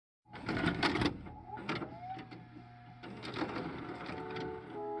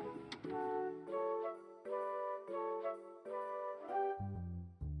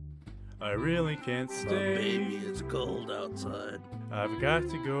I really can't But stay. baby, it's cold outside. I've got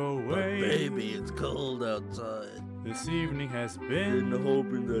to go But away. baby, it's cold outside. This evening has Been been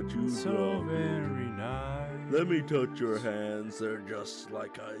hoping that you so very nice. Let me touch your hands, they're just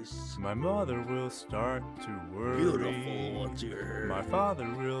like ice. My mother will start to worry. Beautiful, what's your hair? My father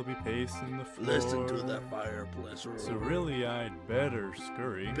will be pacing the floor. Listen to that fireplace roar. So really I'd better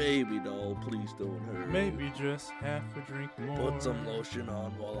scurry. Baby doll, please don't hurt. Maybe just half a drink more. Put some lotion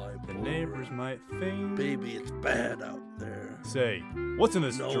on while I The pour. neighbors might think. Baby, it's bad out there. Say, what's in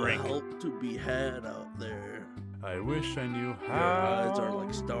this No drink? help to be had out there. I wish I knew Your how eyes are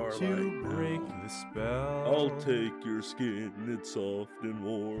like starlight to break now. the spell. I'll take your skin, it's soft and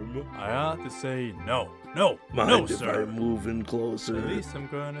warm. I ought to say no, Mind if sir. I move in closer? At least I'm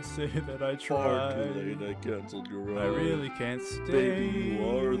gonna say that I Far tried. too late, I canceled your ride. I really can't stay. Baby, you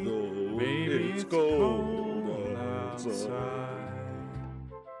are though. Baby, it's cold outside.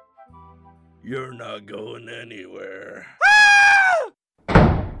 You're not going anywhere.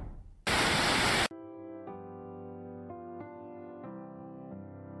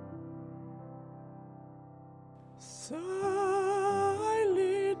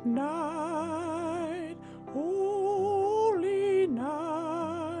 Silent night, holy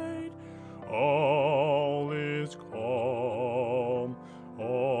night, all is calm,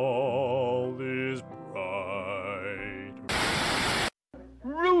 all is bright.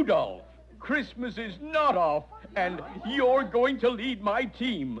 Rudolph, Christmas is not off, and you're going to lead my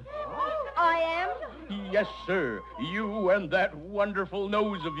team. I am? Yes, sir. You and that wonderful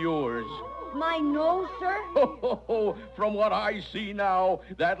nose of yours. My nose, sir? Ho, ho, ho. From what I see now,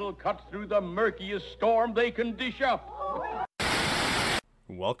 that'll cut through the murkiest storm they can dish up.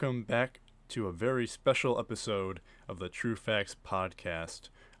 Welcome back to a very special episode of the True Facts Podcast.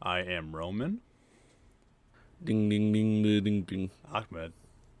 I am Roman. Ding, ding, ding, ding, ding, ding. Ahmed.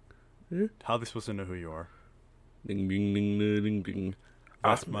 Yeah. How are they supposed to know who you are? Ding, ding, ding, ding, ding, ding.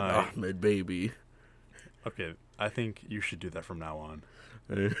 That's Ahmed, my- Ahmed, baby. Okay, I think you should do that from now on.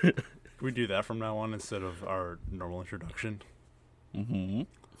 Can we do that from now on instead of our normal introduction?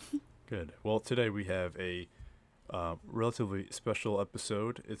 Mm-hmm. Good. Well, today we have a relatively special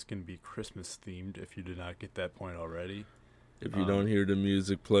episode. It's going to be Christmas themed, if you did not get that point already. If you don't hear the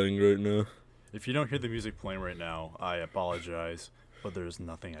music playing right now. If you don't hear the music playing right now, I apologize, but there's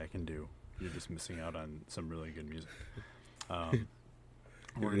nothing I can do. You're just missing out on some really good music. We're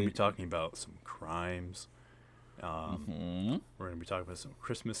going to be talking about some crimes. We're going to be talking about some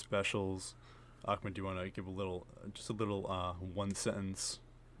Christmas specials. Ahmed, do you want to give a little one-sentence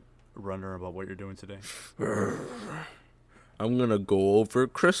runner about what you're doing today? I'm gonna go over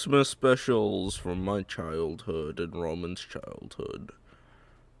Christmas specials from my childhood and Roman's childhood.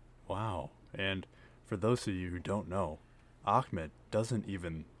 Wow. And for those of you who don't know, Ahmed doesn't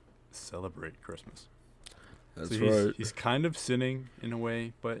even celebrate Christmas. That's So right. he's kind of sinning in a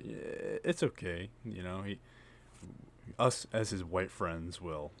way, but it's okay. You know, us as his white friends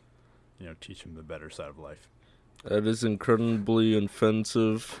will, teach him the better side of life. That is incredibly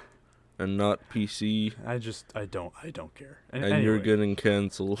offensive and not PC. I don't care. And anyway, you're getting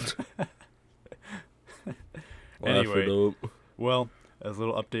cancelled. Laugh Anyway. it up. Well, as a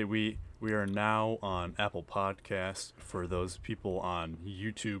little update, we are now on Apple Podcasts for those people on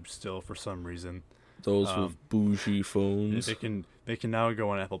YouTube still for some reason. Those with bougie phones. They can now go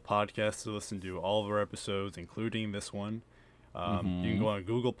on Apple Podcasts to listen to all of our episodes, including this one. You can go on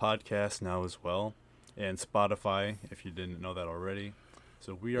Google Podcasts now as well, and Spotify if you didn't know that already.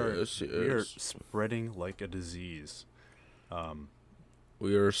 So we are spreading like a disease.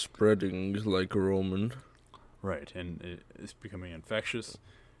 We are spreading like Roman. Right, and it's becoming infectious.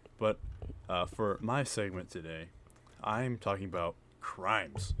 But for my segment today, I'm talking about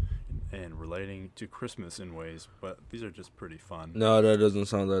crimes and relating to Christmas in ways, but these are just pretty fun. No, that doesn't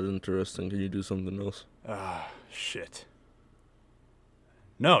sound that interesting. Can you do something else? Shit.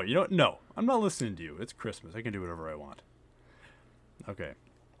 No, no, I'm not listening to you. It's Christmas. I can do whatever I want. Okay.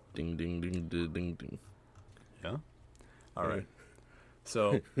 Ding, ding, ding, ding, ding, ding. Yeah? All right.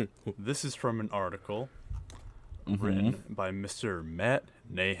 So, this is from an article written by Mr. Matt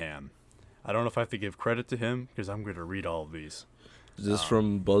Nahan. I don't know if I have to give credit to him, because I'm going to read all of these. Is this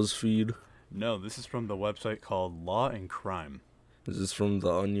from BuzzFeed? No, this is from the website called Law and Crime. Is this from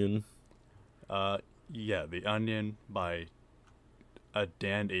The Onion? Yeah, The Onion by a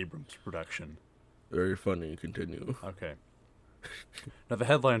Dan Abrams production. Very funny. Continue. Okay. Now, the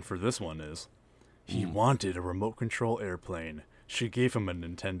headline for this one is, he wanted a remote control airplane. She gave him a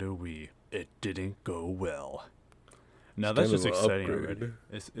Nintendo Wii. It didn't go well. Now, that's kind just of an exciting upgrade.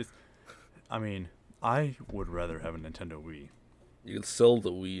 already. I mean, I would rather have a Nintendo Wii. You can sell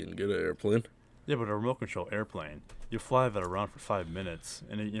the Wii and get an airplane. Yeah, but a remote control airplane, you fly that around for 5 minutes,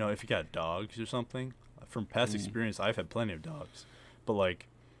 and you know, if you got dogs or something, from past experience, I've had plenty of dogs, but like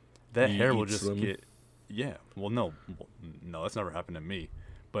that You hair will eat just them? get. Yeah, well, no, that's never happened to me.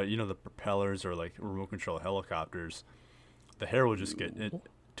 But you know, the propellers or like remote control helicopters, the hair will just get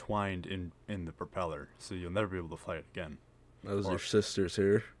twined in the propeller, so you'll never be able to fly it again. That was Or- your sister's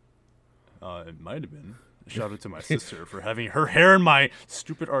hair. It might have been. Shout out to my sister for having her hair in my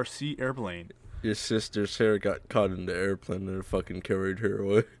stupid RC airplane. Your sister's hair got caught in the airplane and it fucking carried her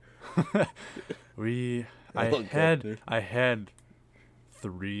away. I had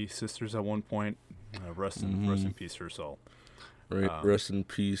 3 sisters at one point. Rest in peace, her soul. Right, rest in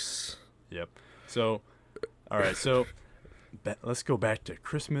peace. Yep. So, all right. So, let's go back to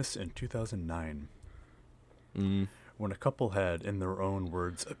Christmas in 2009, when a couple had, in their own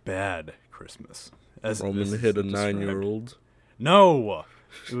words, a bad Christmas. As Roman this hit a is described. 9-year-old. No,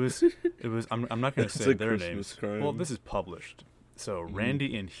 it was. I'm not going to It's say a their Christmas names. crime. Well, this is published. So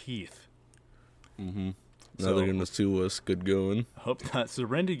Randy and Heath. Now So- they're gonna sue us. Good going. Hope not. So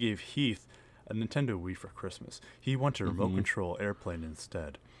Randy gave Heath a Nintendo Wii for Christmas. He wanted a remote control airplane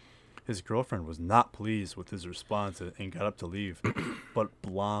instead. His girlfriend was not pleased with his response and got up to leave. But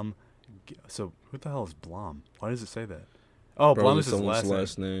Blom. So who the hell is Blom? Why does it say that? Oh, Blom Probably is his someone's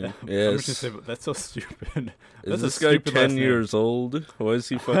last name. I'm Yes. just gonna say, that's so stupid. Is That's a this guy stupid last 10 name. years old? Why is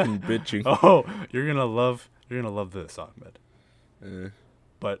he fucking bitching? Oh, you're gonna love this, Ahmed. Eh,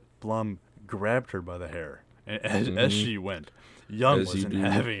 But Blum grabbed her by the hair as she went. Young As you wasn't do.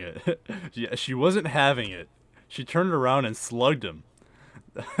 having it. Yeah, she wasn't having it. She turned around and slugged him.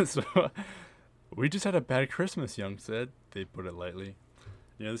 So we just had a bad Christmas, Young said. They put it lightly.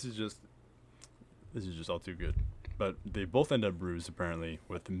 Yeah, this is just all too good. But they both end up bruised apparently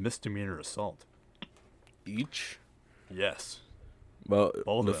with misdemeanor assault. each? Yes. But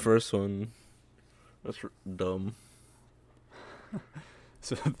Both the of them. first one, that's dumb.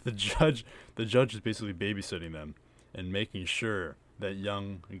 So the judge is basically babysitting them and making sure that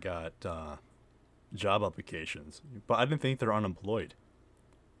Young got job applications. But I didn't think they're unemployed.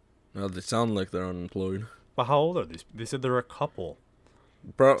 Now they sound like they're unemployed. But how old are these? They said they're a couple.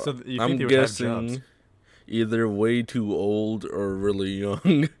 Bro, So you think I'm they would have guessing jobs? either way too old or really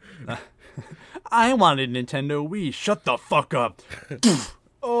young. I wanted Nintendo Wii. Shut the fuck up.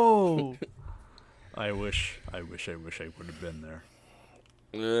 Oh. I wish I would have been there.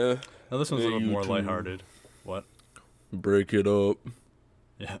 Yeah. Now this one's a Yeah, little you more too. lighthearted. What? Break it up.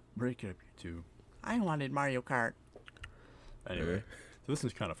 Yeah, break it up, you two. I wanted Mario Kart. Anyway, Yeah. so this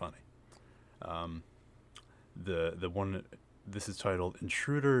is kind of funny. The one, this is titled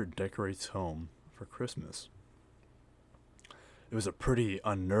 "Intruder Decorates Home for Christmas." It was a pretty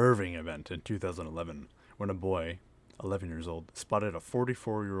unnerving event in 2011 when a boy, 11 years old, spotted a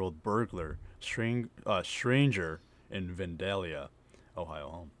 44-year-old burglar stranger in Vandalia, Ohio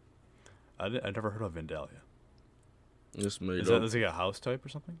home. I never heard of Vandalia. It's made Is up. that like a house type or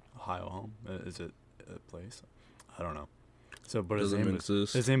something? Ohio home? Is it a place? I don't know. So, but Doesn't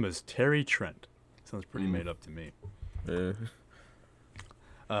exist. his name was Terry Trent. Sounds pretty made up to me. Yeah.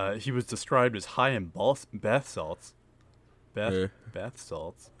 He was described as high in bath salts. Yeah. Bath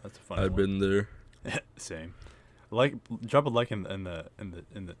salts. That's a funny I've one. been there. Same. Like, drop a like in the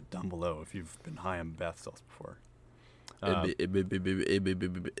down below if you've been high in bath salts before. It's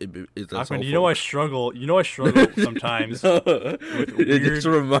Ahmed, you know I struggle. You know I struggle sometimes. It weird- just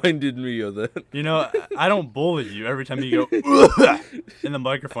reminded me of that. You know, I don't bully you every time you go in the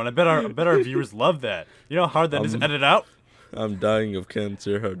microphone. I bet our viewers love that. You know how hard that is to edit out? I'm dying of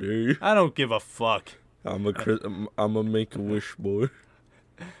cancer. How dare you? I don't give a fuck. I'm a Make-A-Wish boy.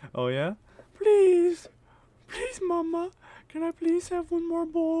 Oh yeah? Please, mama, can I please have one more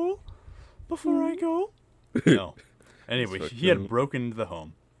bowl before I go? No. Anyway, That's he had fucking- broken into the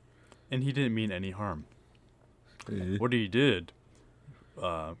home, and he didn't mean any harm. Eh. What he did,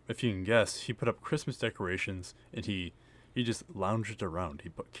 if you can guess, he put up Christmas decorations, and he just lounged around. He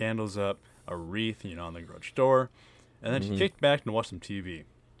put candles up, a wreath, on the garage door, and then he kicked back and watched some TV.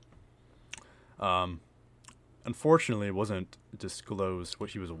 Unfortunately, it wasn't disclosed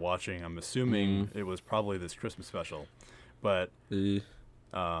what he was watching. I'm assuming it was probably this Christmas special, but Eh.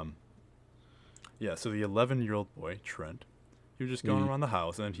 yeah. So the 11-year-old boy Trent, he was just going around the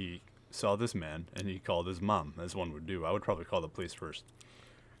house, and he saw this man, and he called his mom, as one would do. I would probably call the police first.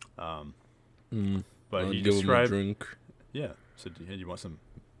 But I'll he give him a described, drink. yeah. So hey, you want some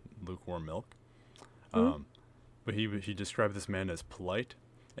lukewarm milk? But he described this man as polite,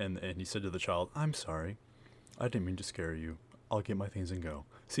 and he said to the child, "I'm sorry, I didn't mean to scare you. I'll get my things and go."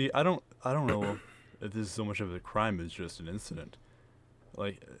 See, I don't know if this is so much of a crime as just an incident.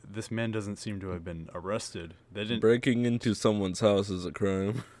 Like, this man doesn't seem to have been arrested. They didn't. Breaking into someone's house is a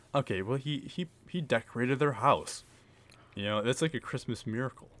crime. Okay, well, he decorated their house. You know, that's like a Christmas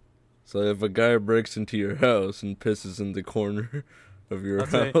miracle. So if a guy breaks into your house and pisses in the corner of your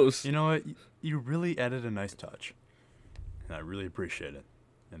house, Say, you know what? You really added a nice touch, and I really appreciate it.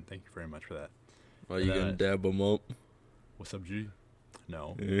 And thank you very much for that. are you gonna dab him up? What's up, G?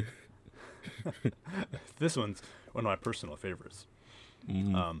 No. Yeah. This one's one of my personal favorites.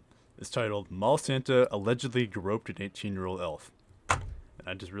 Mm. It's titled "Mall Santa Allegedly Groped an 18-year-old Elf." And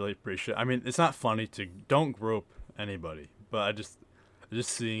I just really appreciate. I mean, it's not funny to don't grope anybody, but I just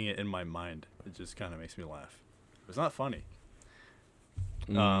seeing it in my mind, it just kind of makes me laugh. It's not funny.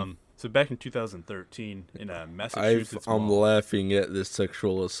 So back in 2013, in a Massachusetts I'm mall, laughing at this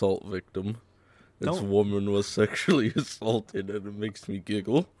sexual assault victim. This Don't- woman was sexually assaulted, and it makes me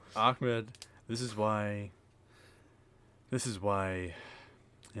giggle. Ahmed, this is why,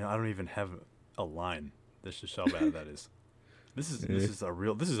 you know, I don't even have a line. That's just how bad that is. This is a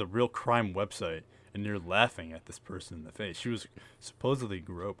real crime website, and you're laughing at this person in the face. She was supposedly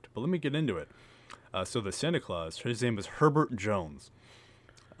groped, but let me get into it. So the Santa Claus, his name was Herbert Jones,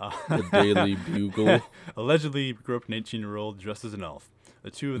 The Daily Bugle. allegedly groped an 18-year-old dressed as an elf. The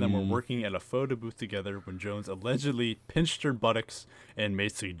two of them were working at a photo booth together when Jones allegedly pinched her buttocks and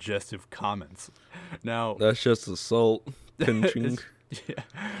made suggestive comments. Now, That's just assault, pinching. yeah.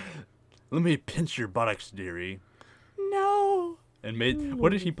 Let me pinch your buttocks, dearie. No. And made.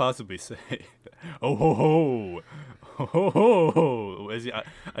 What did he possibly say? Oh ho ho, ho ho ho.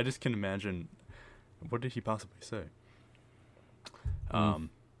 I just can imagine. What did he possibly say?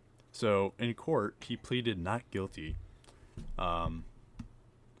 So in court, he pleaded not guilty.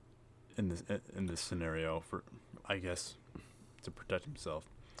 In this scenario, for I guess to protect himself.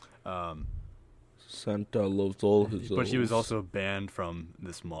 Santa loves all his But he was elves. also banned from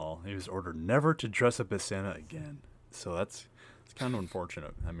this mall. He was ordered never to dress up as Santa again. So it's kind of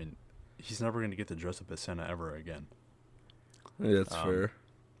unfortunate. I mean, he's never going to get to dress up as Santa ever again. Yeah, that's fair.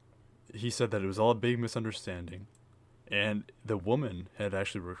 He said that it was all a big misunderstanding. And the woman had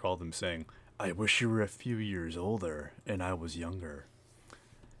actually recalled him saying, "I wish you were a few years older and I was younger."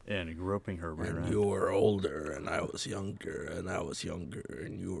 And groping her rear And end. you were older, and I was younger, and I was younger,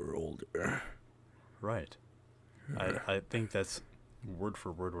 and you were older. Right. I think that's word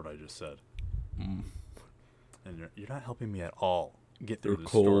for word what I just said. And you're not helping me at all get through You're the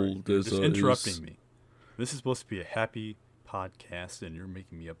story. cold You're as just ice. interrupting me. This is supposed to be a happy podcast, and you're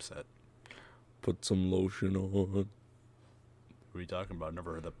making me upset. Put some lotion on. What are you talking about?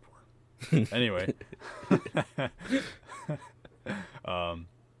 Never heard that before. Anyway.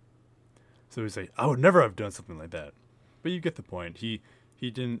 So he's like, I would never have done something like that. But you get the point. He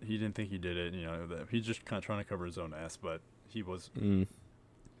didn't think he did it. You know, that he's just kind of trying to cover his own ass, but he was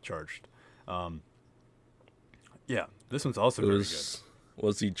charged. Yeah, this one's also very good.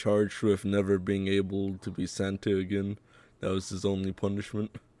 Was he charged with never being able to be Santa again? That was his only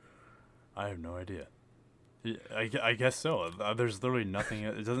punishment. I have no idea. I guess so. There's literally nothing.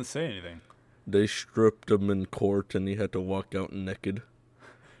 It doesn't say anything. They stripped him in court, and he had to walk out naked.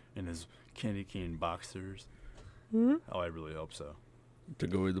 In his candy cane boxers. Oh, I really hope so.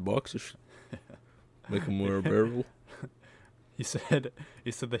 Took away the boxers. Make him wear a barrel. He said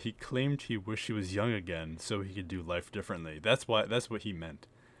that he claimed he wished he was young again so he could do life differently. That's what he meant,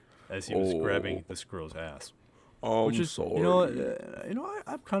 as he was grabbing this girl's ass. I'm Sorry.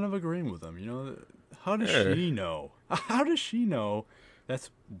 I'm kind of agreeing with him. You know, how does she know? How does she know?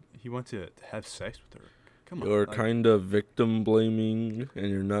 He wants to have sex with her. Come on. You're kind of victim blaming, and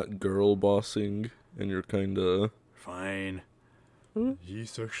you're not girl bossing, and you're kind of. Fine. He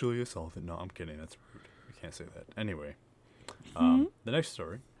sexually assaulted. No, I'm kidding. That's rude. We can't say that. Anyway, the next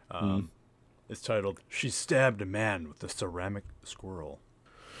story is titled "She Stabbed a Man with a Ceramic Squirrel."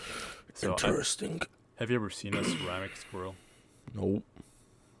 So Interesting. have you ever seen a ceramic squirrel? Nope.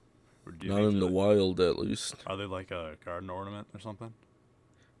 Or do you Not think in the they're- wild, at least. Are they like a garden ornament or something?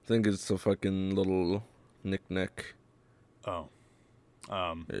 I think it's a fucking little knick-knack. Oh.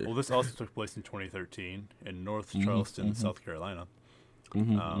 Well, this also took place in 2013 in North Charleston, South Carolina.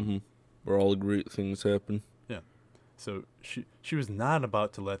 Where all great things happen. So she was not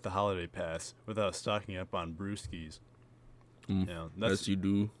about to let the holiday pass without stocking up on brewskis. You know, that's As you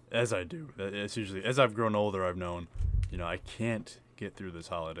do. as I do. It's usually as I've grown older, I've known, you know, I can't get through this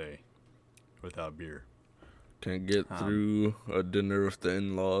holiday without beer. Can't get through a dinner with the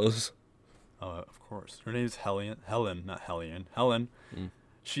in-laws. Of course. Her name's Helen, not Hellion. Helen.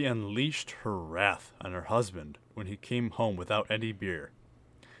 She unleashed her wrath on her husband when he came home without any beer.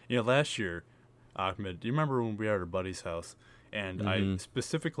 You know, last year, Ahmed, do you remember when we were at our buddy's house and I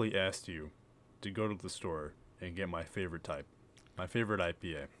specifically asked you to go to the store and get my favorite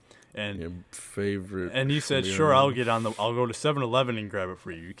IPA. And Your favorite. and you said, beer. sure, I'll go to 7-Eleven and grab it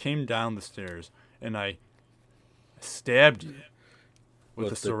for you. You came down the stairs, and I stabbed you with a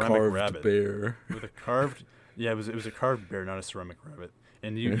the ceramic carved rabbit. bear. With a carved, yeah, it was a carved bear, not a ceramic rabbit.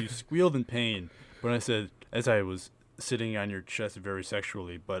 And you squealed in pain when I said, as I was sitting on your chest very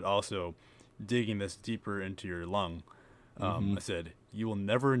sexually, but also digging this deeper into your lung, I said, you will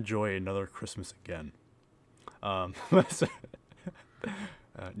never enjoy another Christmas again. You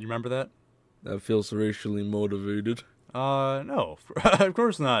remember that? That feels racially motivated. No, of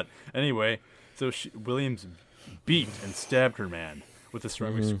course not. Anyway, so Williams beat and stabbed her man with a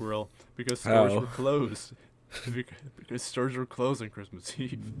ceramic squirrel because stores were closed. because stores were closed on Christmas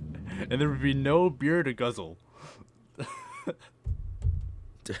Eve, and there would be no beer to guzzle.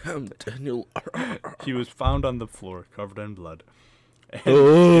 Damn, Daniel. He was found on the floor, covered in blood. And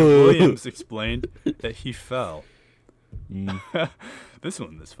Williams explained that he fell. This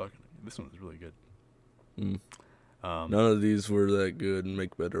one is really good. None of these were that good.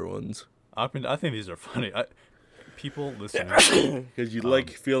 Make better ones. I think these are funny. People listening, Because you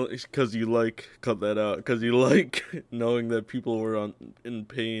cut that out. Because you like knowing that people were in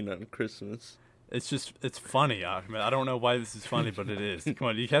pain on Christmas. it's funny. Ahmed. I don't know why this is funny, but it is. Come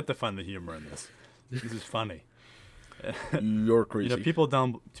on, you have to find the humor in this. This is funny. You're crazy. People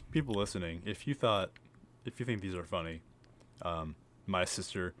listening, if you think these are funny, my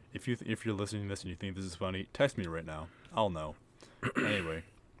sister, if you're listening to this and you think this is funny, text me right now. I'll know. Anyway,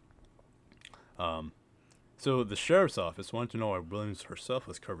 so the sheriff's office wanted to know why Williams herself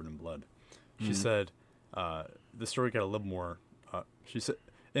was covered in blood. She said the story got a little more. She said,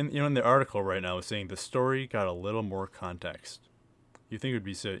 in the article right now, it's saying the story got a little more context. You think it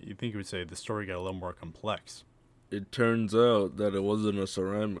would say the story got a little more complex. It turns out that it wasn't a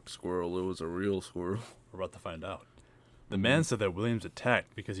ceramic squirrel, it was a real squirrel. We're about to find out. The man said that Williams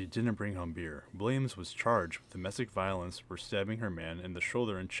attacked because he didn't bring home beer. Williams was charged with domestic violence for stabbing her man in the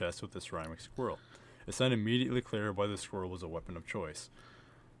shoulder and chest with a ceramic squirrel. It's not immediately clear why the squirrel was a weapon of choice.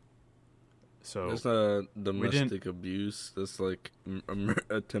 So That's not domestic abuse. That's like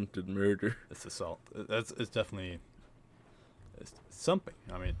attempted murder. It's assault. It's definitely something.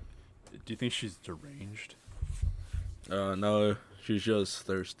 I mean, do you think she's deranged? No, she's just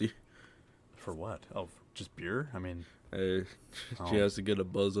thirsty. For what? Oh, just beer? I mean, She has to get a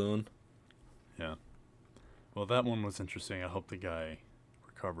buzz on. Yeah. Well, that one was interesting. I hope the guy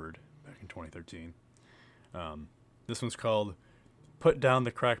recovered back in 2013. This one's called "Put Down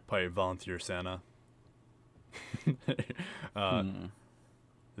the Crack Pipe, Volunteer Santa."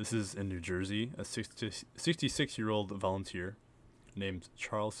 This is in New Jersey. A 66-year-old volunteer named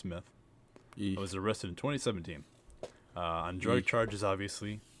Charles Smith was arrested in 2017 on drug charges,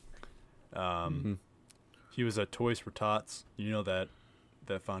 obviously. He was at Toys for Tots. You know that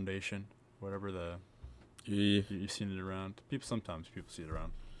foundation, whatever you've seen it around. Sometimes people see it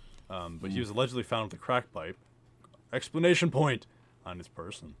around. But he was allegedly found with a crack pipe, exclamation point, on his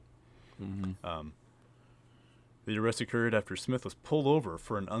person. The arrest occurred after Smith was pulled over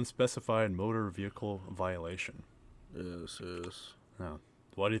for an unspecified motor vehicle violation. Yes. Now,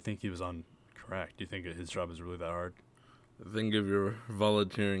 why do you think he was on crack? Do you think his job is really that hard? I think if you're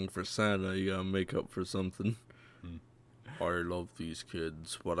volunteering for Santa, you gotta make up for something. I love these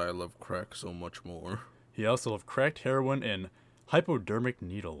kids, but I love crack so much more. He also loved cracked heroin and hypodermic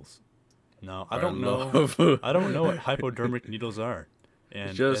needles. Now, I don't know what hypodermic needles are.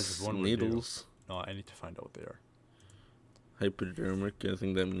 And just as one needles. No, I need to find out what they are. Hypodermic, I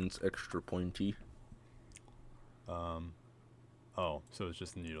think that means extra pointy. Oh, so it's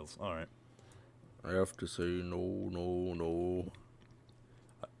just needles. All right. I have to say no.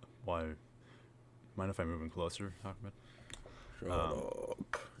 Why? Mind if I move in closer, Ahmed? Shut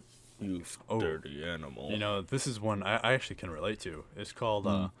up. You dirty animal. You know, this is one I actually can relate to. It's called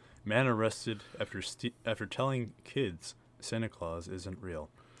Man Arrested After Telling Kids Santa Claus Isn't Real.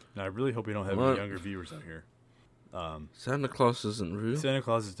 Now, I really hope we don't have any younger viewers out here. Santa Claus isn't real? Santa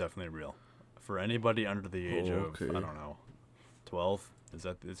Claus is definitely real. For anybody under the age of, I don't know, 12? Is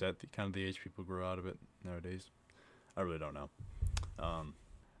that the kind of the age people grow out of it nowadays? I really don't know.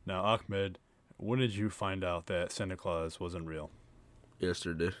 Now, Ahmed, when did you find out that Santa Claus wasn't real?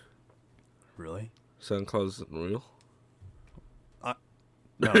 Yesterday. Really? Santa Claus isn't real?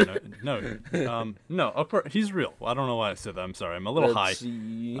 No. Of course, he's real. Well, I don't know why I said that. I'm sorry. I'm a little high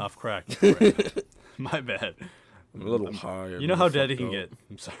off crack. My bad. I'm a little high. You know how daddy can get.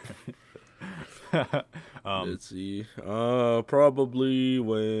 I'm sorry. Let's see. Probably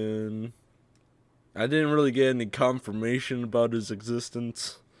when I didn't really get any confirmation about his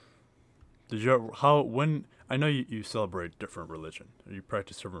existence. Did you I know you celebrate different religion, or you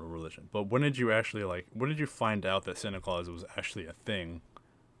practice different religion, but when did you actually when did you find out that Santa Claus was actually a thing,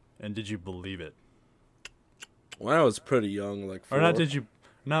 and did you believe it? When I was pretty young, like 4. Or not did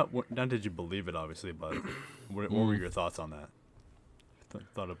you believe it, obviously, but what were your thoughts on that?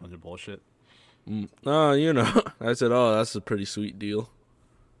 Thought a bunch of bullshit? I said, oh, that's a pretty sweet deal.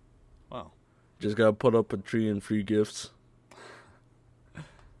 Wow. Just gotta put up a tree and free gifts.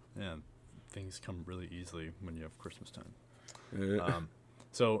 Yeah, things come really easily when you have Christmas time. Yeah.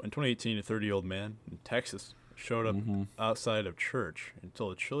 So in 2018, a 30-year-old man in Texas showed up outside of church and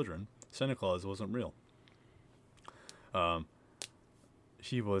told the children Santa Claus wasn't real.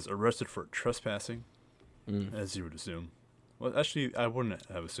 He was arrested for trespassing, as you would assume. Well, actually, I wouldn't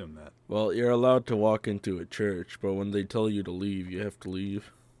have assumed that. Well, you're allowed to walk into a church, but when they tell you to leave, you have to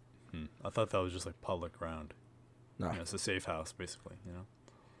leave. I thought that was just like public ground. Nah. It's a safe house, basically,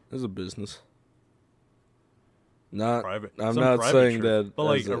 It's a business. Not private. I'm some not private saying church, that, but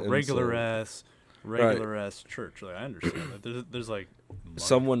like as a an regular insult. ass church. Like I understand that. There's like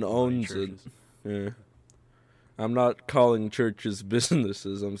Someone owns it. Yeah. I'm not calling churches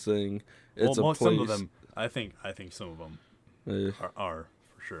businesses. I'm saying it's a place. Some of them, I think some of them Yeah. are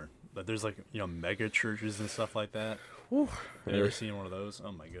for sure. But there's like mega churches and stuff like that. Whew. Have you ever seen one of those?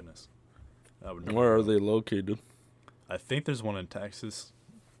 Oh my goodness. I would never Where are know. they located? I think there's one in Texas.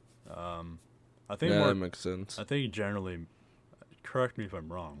 I think Yeah, that makes sense. I think generally, correct me if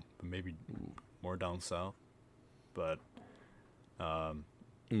I'm wrong, but maybe more down south. But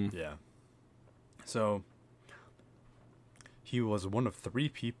yeah. So he was one of 3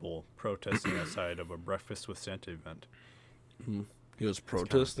 people protesting outside of a Breakfast with Santa event. He was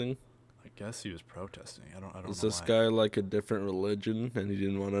protesting? I guess he was protesting. I don't Is know this why. guy like a different religion and he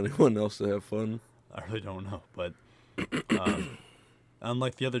didn't want anyone else to have fun? I really don't know, but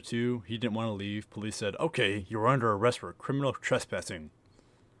unlike the other 2, he didn't want to leave. Police said, "Okay, you're under arrest for criminal trespassing."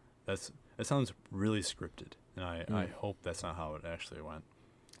 That sounds really scripted, and I hope that's not how it actually went.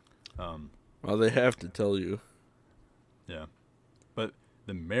 Well, they have to tell you. Yeah, but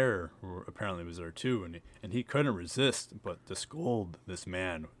the mayor apparently was there too, and he couldn't resist but to scold this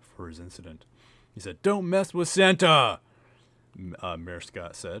man for his incident. He said, "Don't mess with Santa," Mayor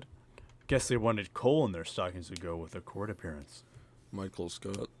Scott said. Guess they wanted coal in their stockings to go with the court appearance. Michael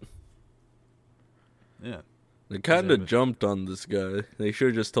Scott. Yeah. They kind of jumped on this guy. They should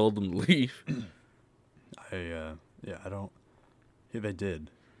have just told him to leave. Yeah, they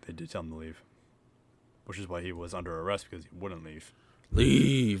did. They did tell him to leave. Which is why he was under arrest, because he wouldn't leave.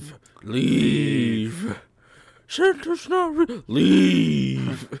 Leave. Leave. Santa's not real.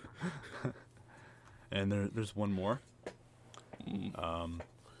 Leave. And there's one more.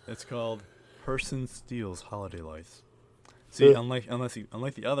 It's called Person Steals Holiday Lights. See, unlike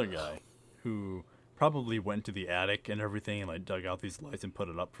the other guy, who probably went to the attic and everything and like dug out these lights and put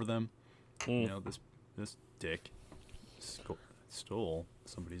it up for them. This dick stole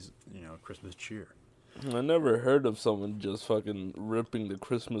somebody's Christmas cheer. I never heard of someone just fucking ripping the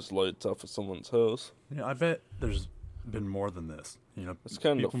Christmas lights off of someone's house. Yeah, I bet there's been more than this. It's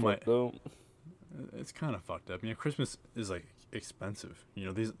kind of fucked up. It's kind of fucked up. Christmas is like expensive.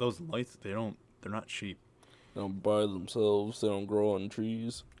 Those lights they're not cheap. They don't buy themselves. They don't grow on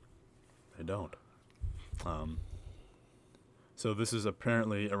trees. They don't. So this is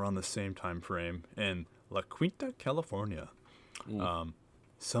apparently around the same time frame in La Quinta, California.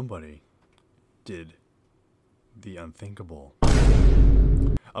 Somebody did the unthinkable.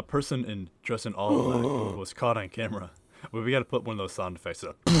 A person dressed in all black was caught on camera. Well, we got to put one of those sound effects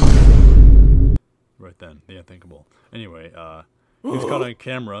up. Right then, the unthinkable. Anyway, he was caught on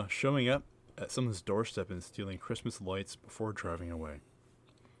camera showing up at someone's doorstep and stealing Christmas lights before driving away.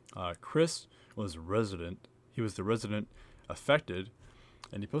 Chris was resident. He was the resident affected,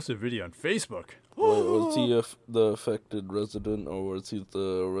 and he posted a video on Facebook. Wait, was he the affected resident, or was he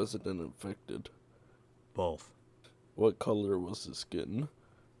the resident infected? Both. What color was his skin?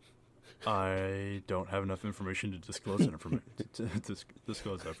 I don't have enough information to disclose that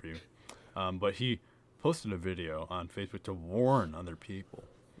disclose that for you. But he posted a video on Facebook to warn other people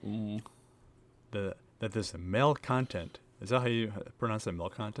that this male content, is that how you pronounce that, male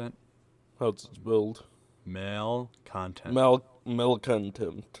content? How's it spelled? Male content.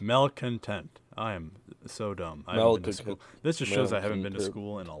 Malcontent. Malcontent. I am so dumb. I haven't been to school. This just shows I haven't been to Malcontent.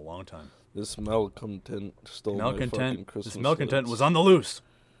 school in a long time. This malcontent stole my fucking Christmas This malcontent lights. was on the loose.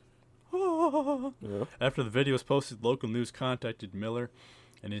 Yeah. After the video was posted, local news contacted Miller,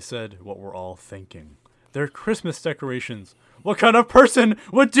 and he said what we're all thinking. They're Christmas decorations. What kind of person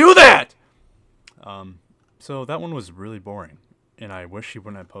would do that? So that one was really boring. And I wish he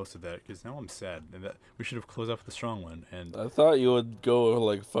wouldn't have posted that, because now I'm sad. And that we should have closed out with a strong one. And I thought you would go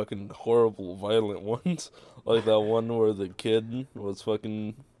like fucking horrible, violent ones, like that one where the kid was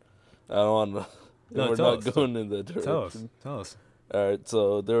fucking. I don't want to. No, we're tell not us. going in that direction. Tell us. All right,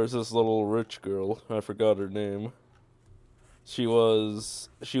 so there was this little rich girl. I forgot her name. She was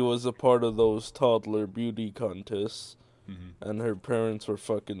a part of those toddler beauty contests, and her parents were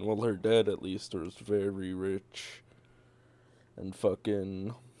fucking. Well, her dad at least was very rich. And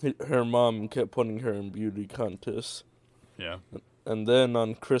fucking, her mom kept putting her in beauty contests. Yeah. And then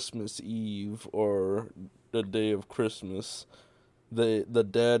on Christmas Eve, or the day of Christmas, the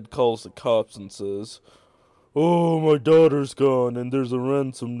dad calls the cops and says, "Oh, my daughter's gone, and there's a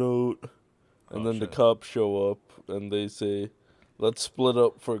ransom note." And then the cops show up, and they say, "Let's split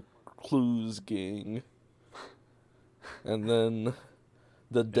up for clues, gang." And then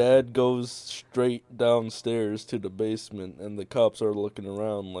the dad goes straight downstairs to the basement, and the cops are looking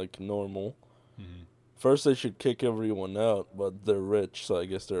around like normal. First, they should kick everyone out, but they're rich, so I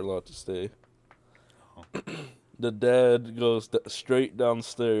guess they're allowed to stay. The dad goes straight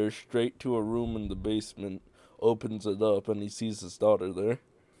downstairs, straight to a room in the basement, opens it up, and he sees his daughter there.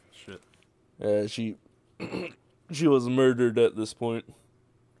 Shit. She was murdered at this point.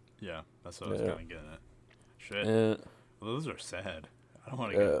 Yeah, that's what I was kind of getting at. Shit. Well, those are sad. I don't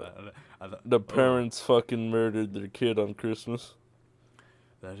want to get that. The parents fucking murdered their kid on Christmas.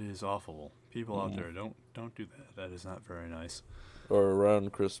 That is awful. People out there, don't do that. That is not very nice. Or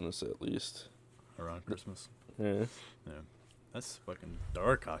around Christmas, at least. Around Christmas. Yeah. That's fucking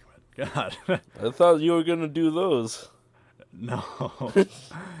dark, Ahmed. God. I thought you were gonna do those. No.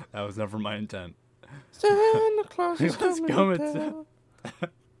 That was never my intent. Santa Claus is coming coming to town.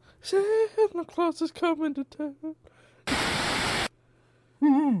 Santa Claus is coming to town.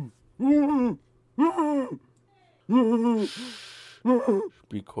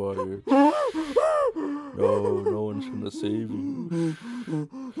 Be quiet. No one's gonna save you.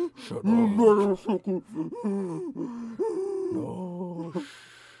 Shut up. No.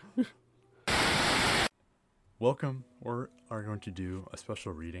 Welcome. We are going to do a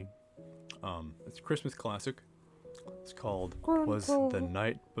special reading. It's a Christmas classic. It's called Was the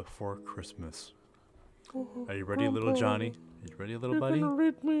Night Before Christmas. Are you ready, little Johnny? Are you ready, little buddy? You're gonna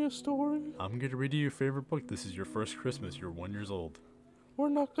read me a story? I'm gonna read you your favorite book. This is your first Christmas. You're 1 year old. We're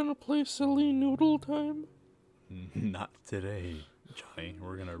not gonna play silly noodle time? Not today, Johnny.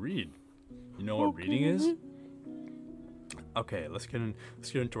 We're gonna read. You know what reading is? Okay, let's get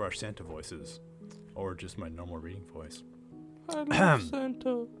into our Santa voices. Or just my normal reading voice. I love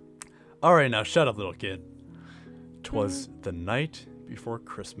Santa. Alright, now shut up, little kid. 'Twas the night before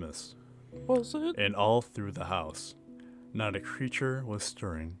Christmas, Was it? and all through the house not a creature was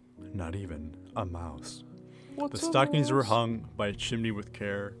stirring, not even a mouse. What's The a stockings were mouse? hung by a chimney with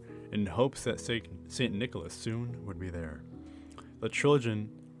care, in hopes that Saint Nicholas soon would be there. The children,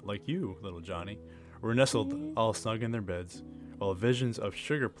 like you, little Johnny, were nestled all snug in their beds, while visions of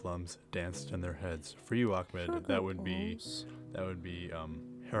sugar plums danced in their heads. For you, Ahmed, that would be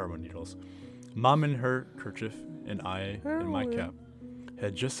heroin needles. Mom in her kerchief, and I in my cap,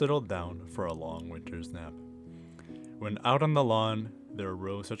 had just settled down for a long winter's nap. When out on the lawn there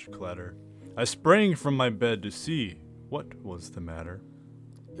arose such a clatter, I sprang from my bed to see what was the matter.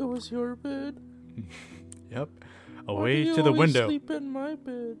 It was your bed? Yep, Why away do you to the always window. sleep in my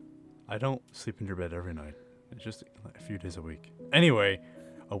bed? I don't sleep in your bed every night. It's just a few days a week. Anyway,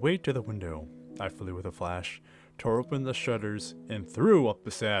 away to the window I flew with a flash, tore open the shutters, and threw up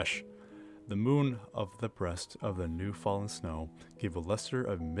the sash. The moon of the breast of the new fallen snow gave a luster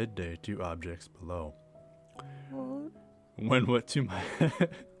of midday to objects below. What? When what to my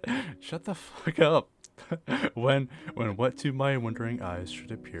shut the fuck up. when what to my wondering eyes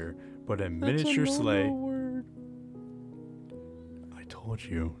should appear but a miniature That's a sleigh. no-no word. I told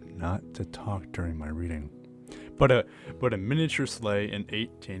you not to talk during my reading. But a miniature sleigh and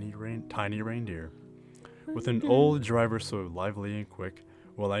 8 tiny reindeer, with an old driver so lively and quick.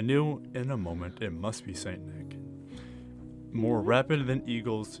 Well, I knew in a moment it must be Saint Nick. More rapid than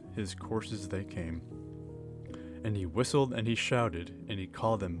eagles, his courses they came, and he whistled and he shouted and he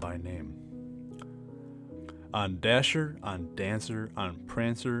called them by name. On Dasher, on Dancer, on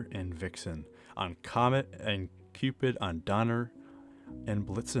Prancer and Vixen, on Comet and Cupid, on Donner and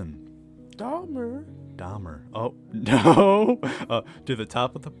Blitzen. Dahmer. Oh, no! To the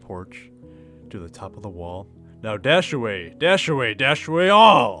top of the porch, to the top of the wall. Now dash away, dash away, dash away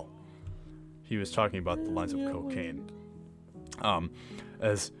all! He was talking about the lines of cocaine.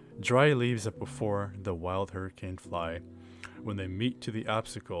 As dry leaves that before the wild hurricane fly, when they meet to the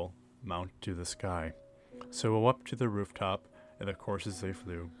obstacle, mount to the sky. So up to the rooftop, and the coursers they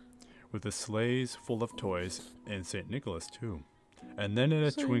flew, with the sleighs full of toys, and St. Nicholas too. And then in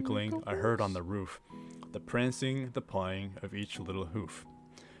a twinkling I heard on the roof the prancing, the pawing of each little hoof.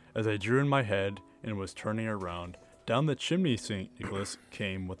 As I drew in my head and was turning around, down the chimney St. Nicholas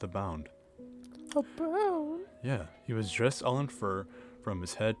came with a bound. A bound? Yeah, he was dressed all in fur from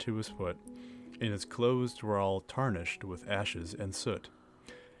his head to his foot, and his clothes were all tarnished with ashes and soot.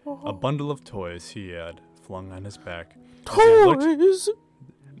 A bundle of toys he had flung on his back. Toys?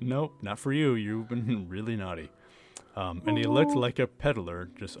 Nope, not for you. You've been really naughty. And he looked like a peddler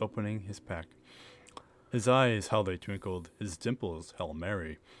just opening his pack. His eyes, how they twinkled, his dimples, how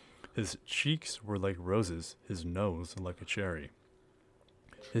merry. His cheeks were like roses, his nose like a cherry.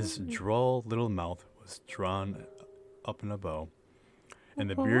 His droll little mouth was drawn up in a bow, and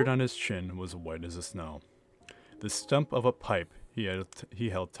the beard on his chin was white as the snow. The stump of a pipe he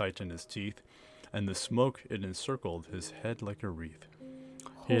held tight in his teeth, and the smoke it encircled his head like a wreath.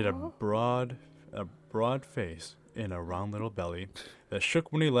 He had a broad face and a round little belly that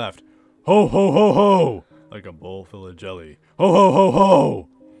shook when he laughed. Ho, ho, ho, ho! Like a bowl full of jelly. Ho, ho, ho, ho!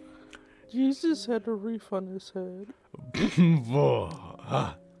 Jesus had a reef on his head.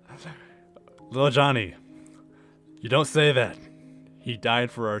 Little Johnny, you don't say that. He died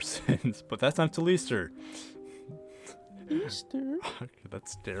for our sins, but that's not till Easter. Easter?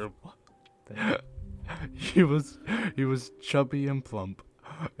 That's terrible. He was chubby and plump,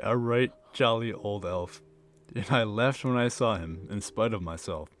 a right jolly old elf, and I laughed when I saw him, in spite of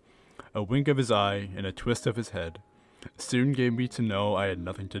myself. A wink of his eye and a twist of his head soon gave me to know I had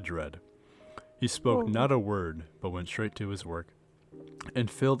nothing to dread. He spoke not a word, but went straight to his work,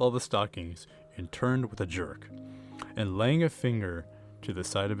 and filled all the stockings, and turned with a jerk, and laying a finger to the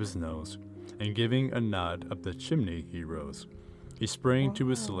side of his nose, and giving a nod up the chimney he rose. He sprang to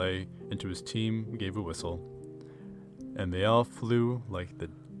his sleigh, and to his team gave a whistle, and they all flew like the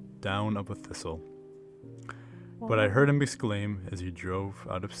down of a thistle. But I heard him exclaim as he drove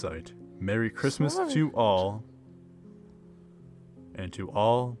out of sight, Merry Christmas to all, and to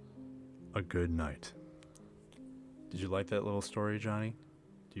all a good night. Did you like that little story, Johnny?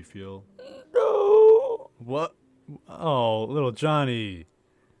 Do you feel... No! What? Oh, little Johnny.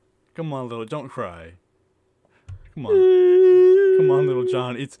 Come on, don't cry. Come on, little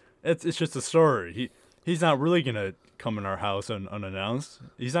John. It's just a story. He's not really gonna come in our house unannounced.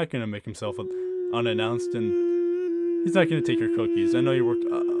 He's not gonna make himself unannounced, and he's not gonna take your cookies. I know you worked.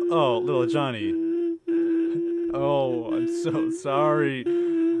 Oh, little Johnny. Oh, I'm so sorry.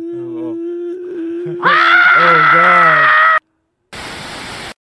 Oh, oh God.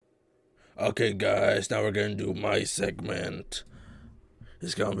 Okay, guys, now we're gonna do my segment.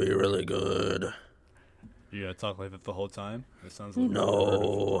 It's gonna be really good. You gonna talk like that the whole time? It sounds a little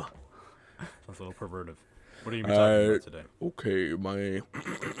No. Sounds a little pervertive. What are you gonna be talking about today? Okay,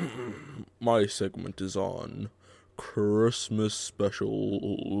 my segment is on Christmas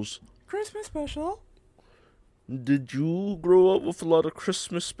specials. Christmas special? Did you grow up with a lot of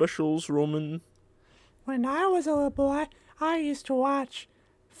Christmas specials, Roman? When I was a little boy, I used to watch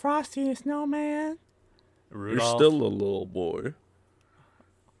Frosty the Snowman. Rudolph. You're still a little boy.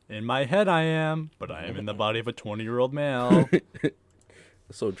 In my head I am, but I am in the body of a 20-year-old male.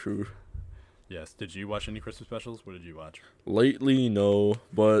 So true. Yes. Did you watch any Christmas specials? What did you watch? Lately, no,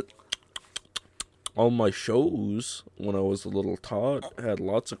 but all my shows when I was a little tot had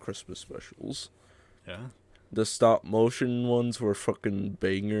lots of Christmas specials. Yeah? The stop motion ones were fucking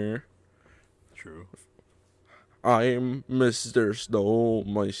banger. True. I'm Mr.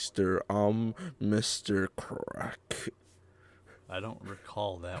 Snowmeister. I'm Mr. Crack. I don't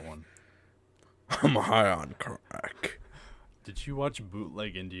recall that one. I'm high on crack. Did you watch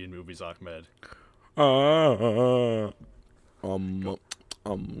bootleg Indian movies, Ahmed?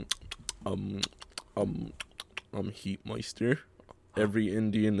 Heatmeister. Every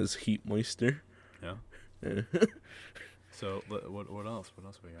Indian is Heatmeister. Yeah. Yeah. So what else? What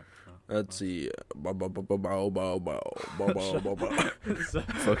else we got? Let's see.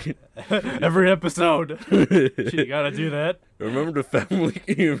 Fucking Every episode. You gotta do that. remember the family?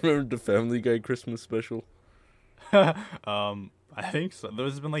 You remember the Family Guy Christmas special? I think so.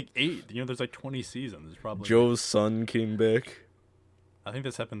 There's been like 8. There's like 20 seasons. There's probably Joe's son came back. I think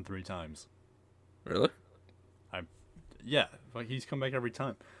this happened 3 times. Really? Yeah, like he's come back every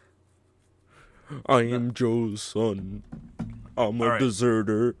time. I am Joe's son. I'm a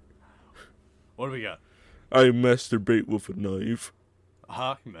deserter. What do we got? I masturbate with a knife.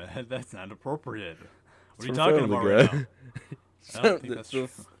 Ahmed, that's not appropriate. What are you It's talking from about Family right Guy. now? I don't think that's true.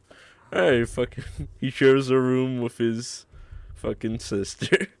 Hey, fucking, he shares a room with his fucking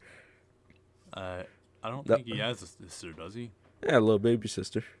sister. I don't That- think he has a sister, does he? Yeah, little baby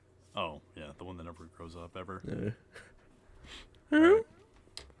sister. Oh, yeah, the one that never grows up ever. Yeah. Alright.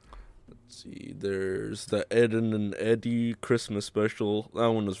 Let's see, there's the Ed and Eddie Christmas special. That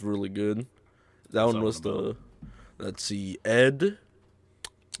one was really good. That What's one that was one about? let's see, Ed.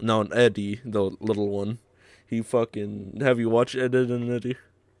 No, Eddie, the little one. Have you watched Ed and Eddie?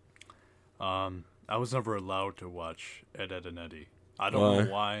 I was never allowed to watch Ed, Ed and Eddie. I don't Why?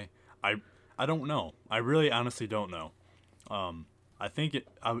 know why. I don't know. I really honestly don't know. I think it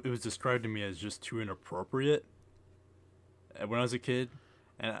was described to me as just too inappropriate when I was a kid,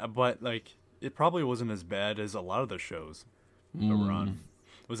 but like it probably wasn't as bad as a lot of the shows that were on.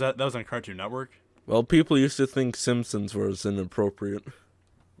 That was on Cartoon Network? Well, people used to think Simpsons was inappropriate.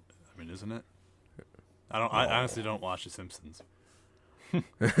 I mean, isn't it? I honestly don't watch The Simpsons.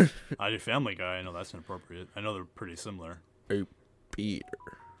 I do Family Guy. I know that's inappropriate. I know they're pretty similar. Hey, Peter.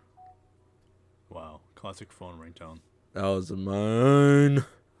 Wow, classic phone ringtone. That was mine.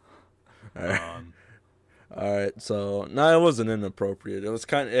 Um, Alright, so no, it wasn't inappropriate.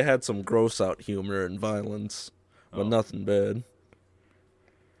 It had some gross out humor and violence, but Oh. nothing bad.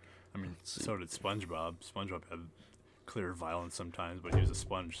 I mean, so did SpongeBob. SpongeBob had clear violence sometimes, but he was a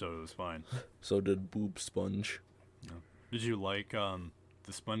sponge, so it was fine. So did Boob Sponge. Did you like the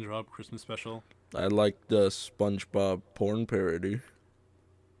SpongeBob Christmas special? I like the SpongeBob porn parody.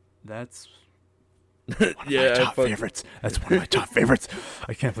 That's Yeah, top favorites. That's one of my top favorites.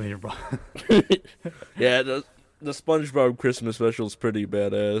 I can't believe you brought. Yeah, the SpongeBob Christmas special is pretty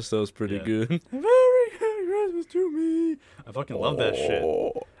badass. That was pretty Yeah. good. Merry Christmas to me. I fucking love that shit.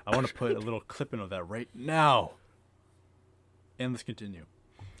 Oh. I want to put a little clip in of that right now. And let's continue.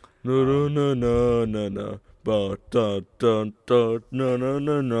 No no no no no no. Ba da da da no no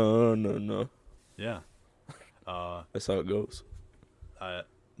no no no no. Yeah. That's how it goes.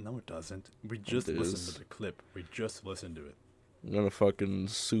 No, it doesn't. We just It listened is. to the clip. We just listened to it. I'm gonna fucking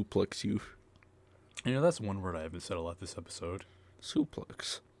suplex you. You know, that's one word I haven't said a lot this episode.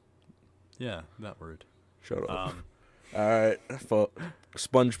 Suplex. Yeah, that word. Shut up. Um, Alright,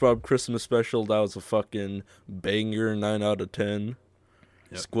 SpongeBob Christmas special, that was a fucking banger, 9 out of 10.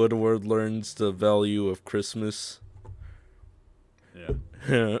 Yep. Squidward learns the value of Christmas.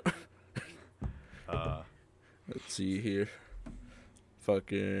 yeah. Let's see here.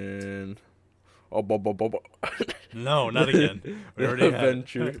 Fucking... No, not again. We already had.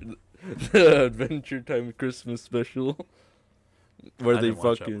 Adventure. The Adventure Time Christmas special. Where I they didn't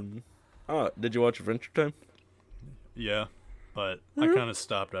watch that fucking... Did you watch Adventure Time? Yeah, but I kind of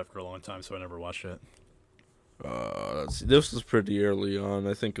stopped after a long time, so I never watched it. Let's see. This was pretty early on.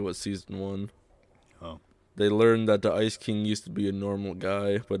 I think it was season 1. Oh. They learned that the Ice King used to be a normal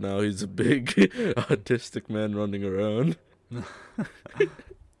guy, but now he's a big autistic man running around.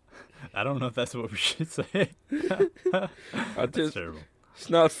 I don't know if that's what we should say. That's terrible. It's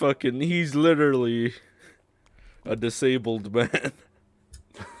not fucking. He's literally a disabled man.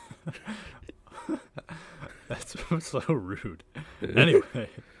 That's so rude. Anyway.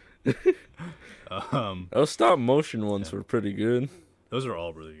 Those stop motion ones were pretty good. Those are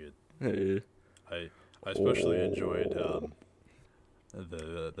all really good. Hey. I especially enjoyed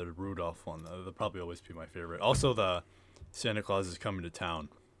the Rudolph one. That'll probably always be my favorite. Also, the Santa Claus is coming to town.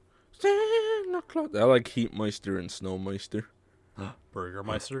 Santa Claus. I like Heatmeister and Snowmeister.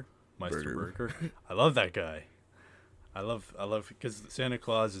 Burgermeister, Meister Burger. Burger. I love that guy. I love because Santa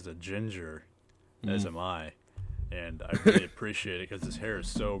Claus is a ginger, as am I, and I really appreciate it because his hair is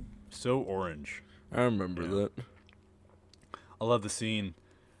so orange. I remember that. I love the scene.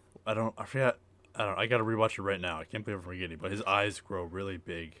 I forgot. I gotta rewatch it right now. I can't believe I'm forgetting. But his eyes grow really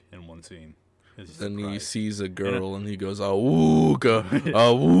big in one scene. He's Then he surprised. sees a girl and he goes, "Awooga,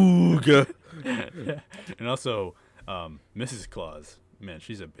 awooga." Yeah. And also, Mrs. Claus. Man,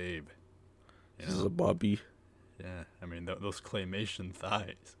 she's a babe. You This is know? a Bobby. Yeah. I mean, those claymation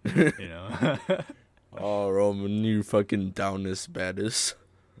thighs. You know. Oh, Roman, you fucking downest baddest.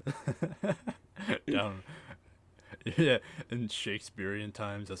 Down. Yeah, in Shakespearean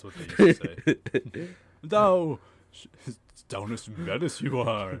times, that's what they used to say. Thou, downest baddest you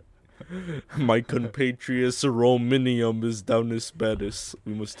are. My compatriot Romanium is downest baddest.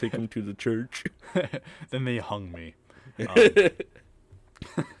 We must take him to the church. Then they hung me.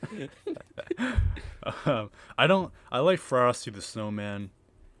 I like Frosty the Snowman.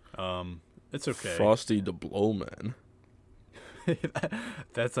 It's okay. Frosty the Blowman.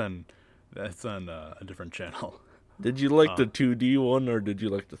 That's on a different channel. Did you like the 2D one or did you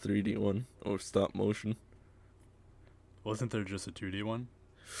like the 3D one? Or stop motion? Wasn't there just a 2D one?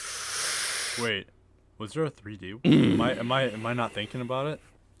 Wait, was there a 3D? Am I not thinking about it?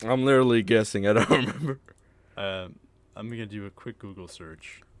 I'm literally guessing. I don't remember. I'm gonna do a quick Google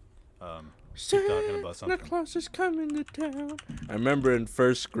search. Keep talking about something. Santa Claus is coming to town. I remember in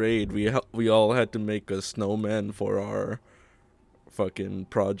first grade we all had to make a snowman for our fucking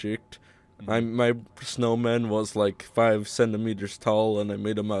project. My snowman was like 5 centimeters tall, and I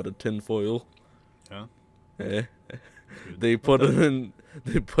made him out of tinfoil. Yeah. Yeah. They put it in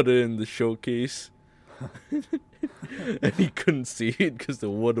the showcase. And he couldn't see it because the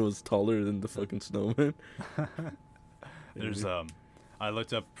wood was taller than the fucking snowman. There's I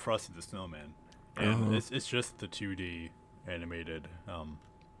looked up Frosty the Snowman, and it's just the 2D animated.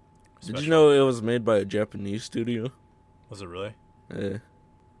 Did you know it was made by a Japanese studio? Was it really? Yeah.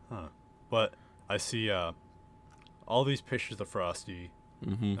 Huh. But I see all these pictures of Frosty,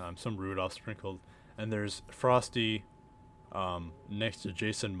 some Rudolph sprinkled, and there's Frosty next to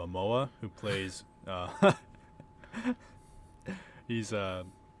Jason Momoa, who plays. He's who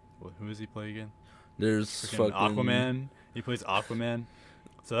does he play again? There's fucking Aquaman. He plays Aquaman.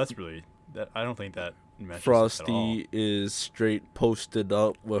 So that's really that. I don't think that matches Frosty is straight posted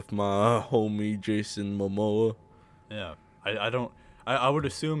up with my homie Jason Momoa. Yeah, I don't. I would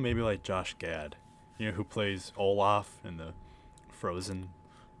assume maybe like Josh Gad, who plays Olaf in the Frozen.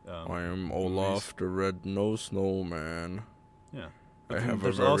 I am Olaf, the red-nosed snowman. Yeah, I have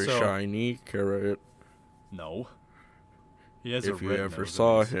a very shiny carrot. No. He has if a you red ever nose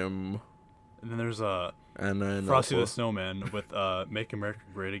saw him. And then there's and then Frosty the Snowman with Make America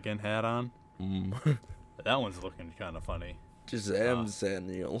Great Again hat on. That one's looking kind of funny. Shazam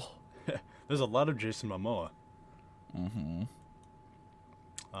Daniel. There's a lot of Jason Momoa.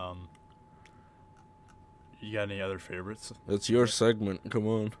 You got any other favorites? It's your segment. Come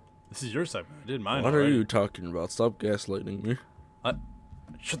on. This is your segment. I did mine. What already. are you talking about? Stop gaslighting me.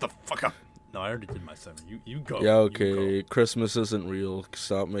 Shut the fuck up. No, I already did my segment. You go. Yeah, okay. You go. Christmas isn't real.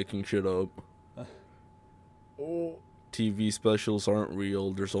 Stop making shit up. TV specials aren't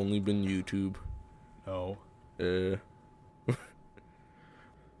real. There's only been YouTube. No.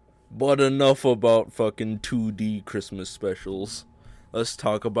 But enough about fucking 2D Christmas specials. Let's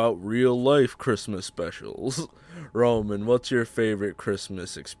talk about real life Christmas specials. Roman, what's your favorite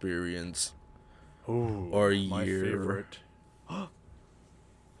Christmas experience? Ooh, or my year?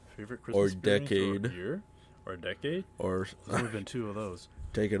 Favorite Christmas or experience decade? Or year? Or a decade? Or There's only been 2 of those.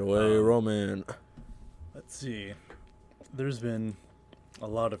 take it away, Roman. Let's see. There's been a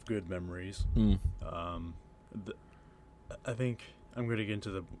lot of good memories. I think I'm gonna get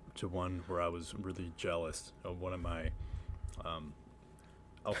into one where I was really jealous of one of my,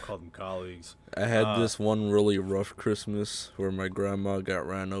 I'll call them colleagues. I had this one really rough Christmas where my grandma got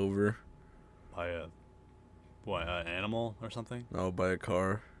ran over. By an animal or something? No, by a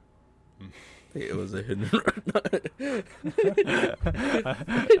car. It was a hidden run.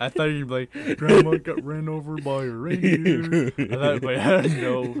 I thought you'd be like, Grandma got ran over by a reindeer. But I didn't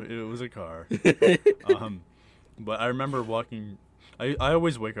know it was a car. But I remember walking. I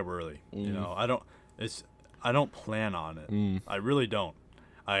always wake up early. I don't plan on it. I really don't.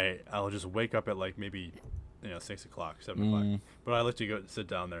 I'll just wake up at like maybe 6 o'clock, 7 o'clock. But I like to go sit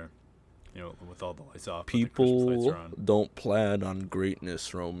down there, with all the lights off. People the lights are on. don't plan on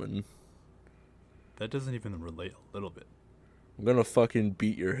greatness, Roman. That doesn't even relate a little bit. I'm gonna fucking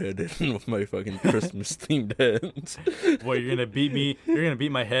beat your head in with my fucking Christmas themed hands. What, you're gonna beat me? You're gonna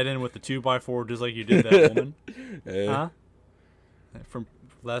beat my head in with the 2x4 just like you did that woman? Huh? From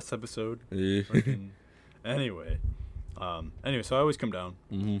last episode. Anyway, so I always come down,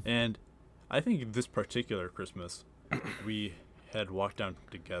 and I think this particular Christmas, we had walked down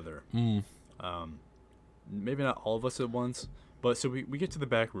together. Maybe not all of us at once, but so we get to the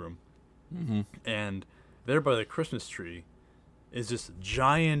back room, and there by the Christmas tree is this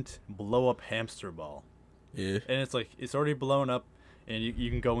giant blow-up hamster ball. Yeah. And it's like, it's already blown up, and you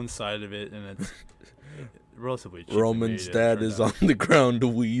can go inside of it, and it's relatively cheap. Roman's dad is on the ground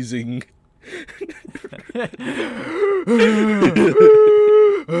wheezing.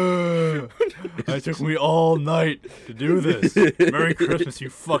 It took me all night to do this. Merry Christmas, you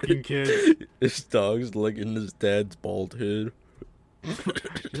fucking kids. His dog's licking his dad's bald head.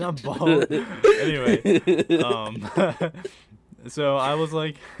 He's not bald. Anyway, so I was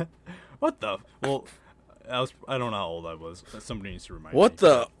like, what the? Well, I don't know how old I was. Somebody needs to remind me. What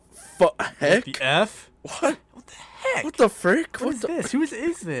the heck? What the F? What? What the heck? What the frick? What is this? Who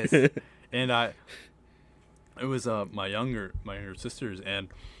is this? And it was my younger sisters, and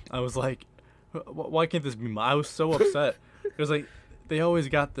I was like, why can't this be mine? I was so upset because like they always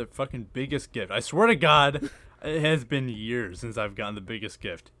got the fucking biggest gift. I swear to God, it has been years since I've gotten the biggest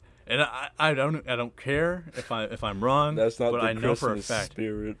gift, And I don't care if I'm wrong. That's not but the I know for a Christmas fact.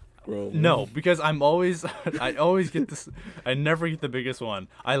 spirit, bro. No, because I always get this. I never get the biggest one.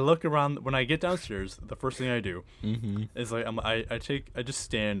 I look around when I get downstairs. The first thing I do is like I just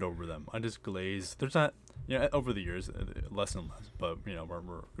stand over them. I just glaze. There's not, over the years less and less. But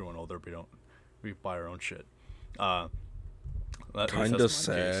we're growing older. We buy our own shit. Kind of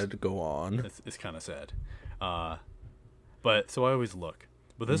sad. Go on. It's kind of sad. But so I always look.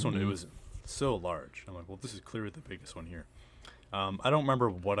 But this one, it was so large. I'm like, well, this is clearly the biggest one here. I don't remember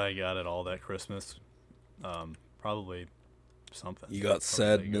what I got at all that Christmas. Probably something. You got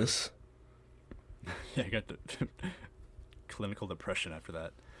sadness. Yeah, I got the clinical depression after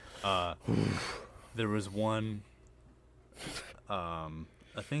that. There was one.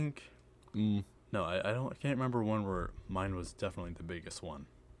 I think. No, I can't remember one where mine was definitely the biggest one.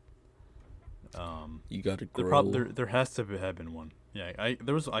 You got a grill. There has to have been one. Yeah, I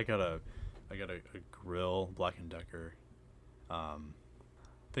got a grill, Black & Decker. I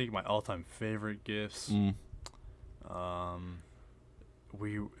think my all-time favorite gifts. It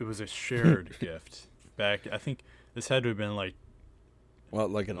was a shared gift back. I think this had to have been like.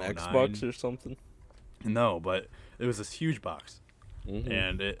 What, like an Xbox or something? No, but it was this huge box,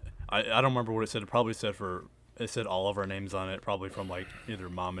 and I don't remember what it said. It probably said it said all of our names on it, probably from like either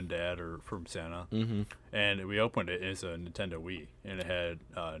mom and dad or from Santa. And we opened it. It's a Nintendo Wii, and it had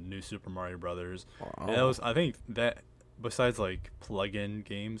new Super Mario Brothers. Wow. And that was, I think that besides like plug-in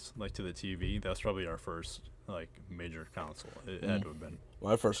games like to the TV, that was probably our first like major console. It had to have been.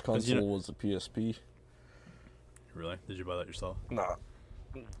 My first console was a PSP. Really? Did you buy that yourself? Nah,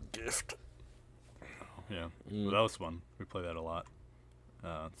 gift. Oh, yeah, well, that was fun. We play that a lot.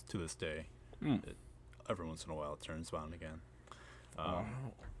 To this day. Every once in a while it turns on again.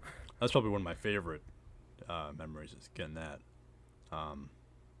 That's probably one of my favorite memories is getting that. I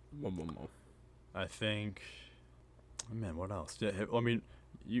think, man, what else? Yeah, I mean,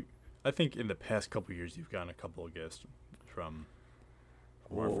 I think in the past couple of years you've gotten a couple of gifts from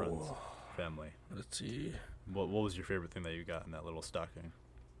our friends, family. Let's see. What was your favorite thing that you got in that little stocking?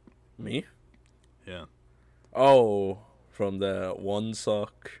 Me? Yeah. Oh, from that one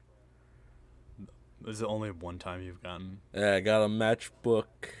sock. Is it only one time you've gotten? Yeah, I got a matchbook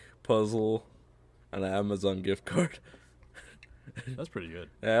puzzle and an Amazon gift card. That's pretty good.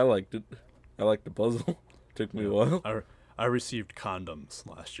 Yeah, I liked it. I liked the puzzle. Took me a while. I received condoms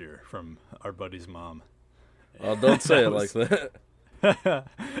last year from our buddy's mom. Oh, don't say it like that.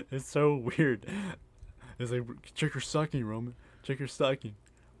 It's so weird. It's like, check your stocking, Roman. Check your stocking.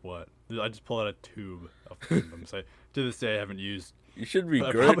 What? I just pulled out a tube of condoms. To this day, I haven't used. You should be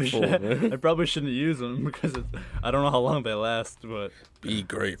grateful, man. I probably shouldn't use them because I don't know how long they last, but be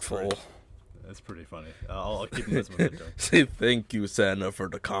grateful. That's pretty funny. I'll keep them as memento. Say thank you, Santa, for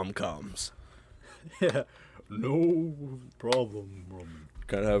the com-coms. Yeah, no problem, Roman.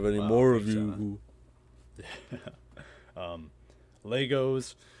 Can't have any more of you.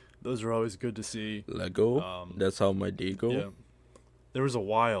 Legos, those are always good to see. Lego? That's how my day go? Yeah. There was a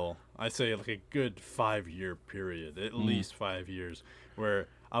while, I'd say like a good 5-year period, at least 5 years, where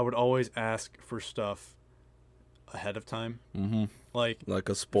I would always ask for stuff ahead of time. Like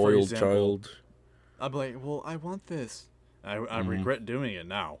a spoiled child. I'd be like, well, I want this. I regret doing it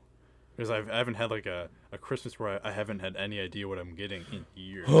now. Because I haven't had like a Christmas where I haven't had any idea what I'm getting in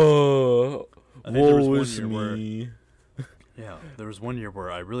years. Oh, I think there was one one year me. Yeah, there was one year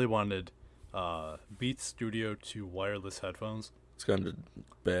where I really wanted Beats Studio 2 wireless headphones. It's kind of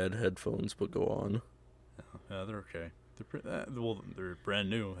bad headphones, but go on. Yeah, they're okay. They're brand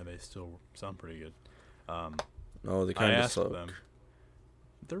new and they still sound pretty good. No, they kind of suck. Them,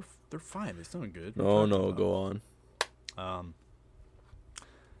 they're fine. They sound good. No, go on.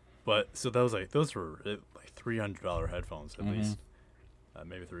 But so that was like those were like $300 headphones at least,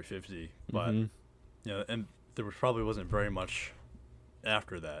 maybe $350. But and there probably wasn't very much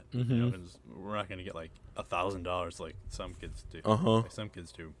after that. Cause we're not gonna get like $1,000 like some kids do. Like some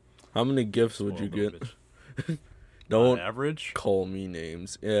kids do. How many gifts would you get? Don't on average call me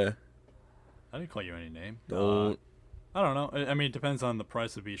names. Yeah. I didn't call you any name. Don't. I don't know. I mean, it depends on the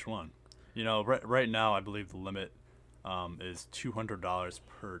price of each one. Right now, I believe the limit is $200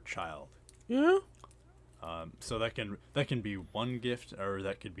 per child. Yeah. So that can be one gift or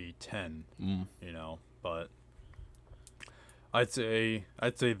that could be 10. But I'd say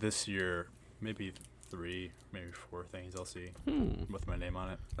this year maybe 3, maybe 4 things I'll see with my name on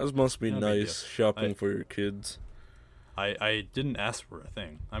it. That must be nice shopping for your kids. I didn't ask for a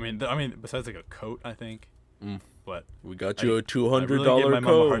thing. I mean besides like a coat, I think. But we got you a $200 really coat. gave my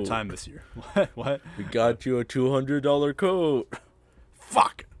mom a hard time this year. What? We got you a $200 coat.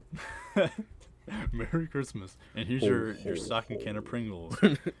 Fuck. Merry Christmas, and here's your stocking can of Pringles.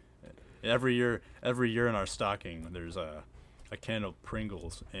 every year in our stocking, there's a can of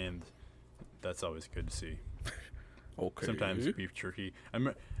Pringles, and that's always good to see. Okay. Sometimes beef jerky.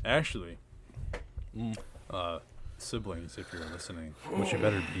 Actually, siblings, if you're listening, which you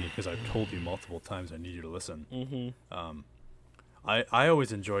better be, because I've told you multiple times I need you to listen. Mm-hmm. I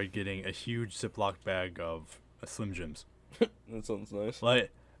always enjoyed getting a huge Ziploc bag of Slim Jims. That sounds nice.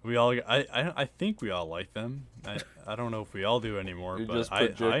 Like we all, I think we all like them. I don't know if we all do anymore, You're but just I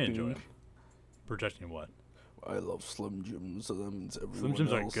projecting. enjoy them. Projecting what? I love Slim Jims, so that means everyone Slim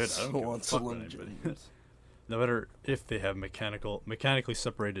Jims are else good. I don't give a wants fuck what Slim anybody Jims. No matter if they have mechanically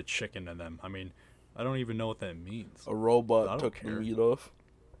separated chicken in them. I mean, I don't even know what that means. A I robot don't took the care. meat off.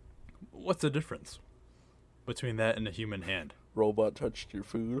 What's the difference between that and a human hand? Robot touched your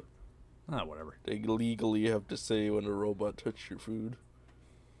food. Whatever. They legally have to say when a robot touched your food.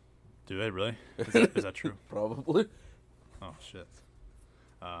 Do they really? Is that true? Probably. Oh shit.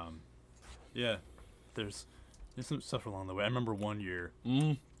 Yeah. There's some stuff along the way. I remember one year.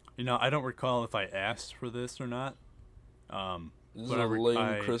 I don't recall if I asked for this or not. This is but a lame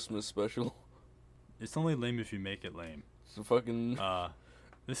I- Christmas special. It's only lame if you make it lame. So fucking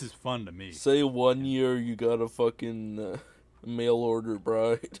This is fun to me. say 1 year you got a fucking mail order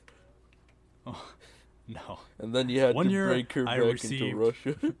bride, Oh, no. and then you had 1 to year break her I back received- into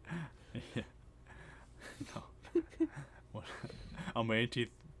Russia. Yeah. No. On my 18th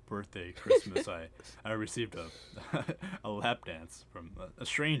birthday, Christmas, I received a lap dance from a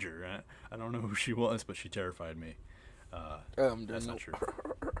stranger. I don't know who she was, but she terrified me. That's not true.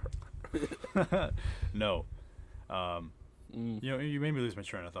 No. You made me lose my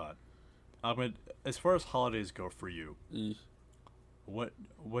train of thought. Ahmed, as far as holidays go for you, Eh,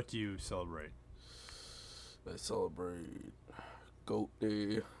 what do you celebrate? I celebrate Goat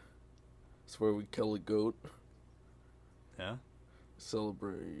Day. It's where we kill a goat. Yeah?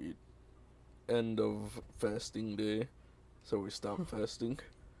 Celebrate end of fasting day, so we stop fasting.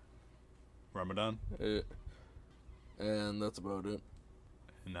 Ramadan? And that's about it.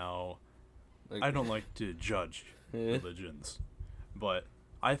 Now, Like, I don't like to judge eh, religions, but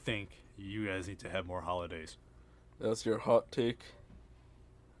I think you guys need to have more holidays. that's your hot take.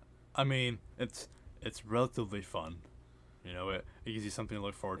 I mean, it's relatively fun. It gives you something to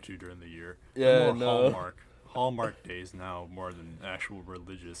look forward to during the year. Yeah, More no. Hallmark days now more than actual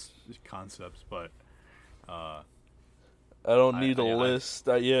religious concepts, but I don't I- need a I- list.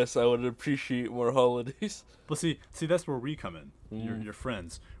 Yes, I would appreciate more holidays. but see that's where we come in. Your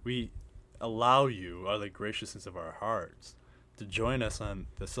friends. We allow you, out of the graciousness of our hearts, to join us on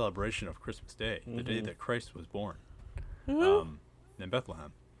the celebration of Christmas Day, the day that Christ was born, in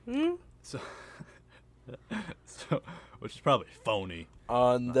Bethlehem. So, which is probably phony.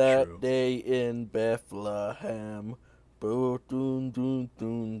 On Not that true. day in Bethlehem,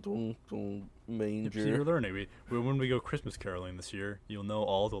 manger. See, you're learning. When we go Christmas caroling this year, you'll know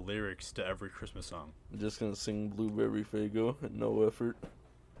all the lyrics to every Christmas song. I'm just gonna sing Blueberry Fago at no effort.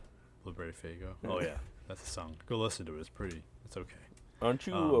 Blueberry Fago. Oh yeah, that's a song. Go listen to it. It's pretty. It's okay. Aren't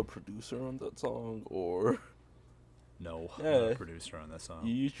you a producer on that song, or No, I'm Yeah. not a producer on that you song.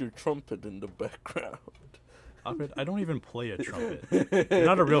 use your trumpet in the background? Ahmed, I don't even play a trumpet. You're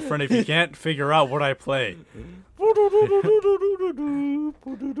not a real friend if you can't figure out what I play.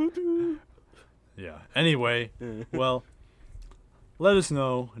 Yeah. Anyway, well, let us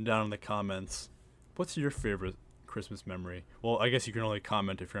know down in the comments. What's your favorite Christmas memory? Well, I guess you can only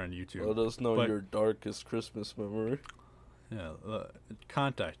comment if you're on YouTube. Let us know But- your darkest Christmas memory. Yeah,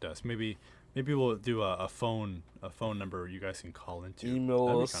 contact us. Maybe we'll do a phone number you guys can call into. Email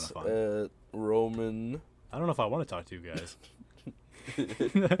That'd be us kinda fun. at Roman. I don't know if I want to talk to you guys.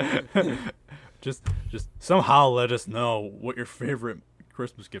 just somehow let us know what your favorite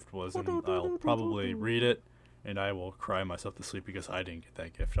Christmas gift was, and I'll probably read it, and I will cry myself to sleep because I didn't get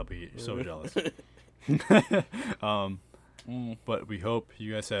that gift. I'll be so jealous. But we hope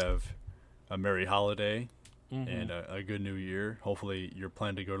you guys have a merry holiday and a good new year. Hopefully your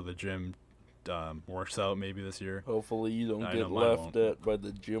plan to go to the gym works out maybe this year. Hopefully you don't I get know mine laughed won't. at by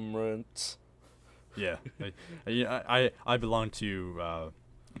the gym rats. Yeah, I belong to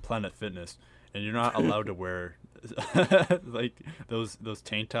Planet Fitness, and you're not allowed to wear like those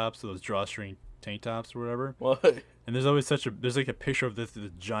tank tops, those drawstring tank tops or whatever. Why? And there's like a picture of this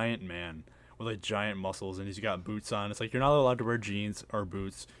giant man with like giant muscles, and he's got boots on. It's like you're not allowed to wear jeans or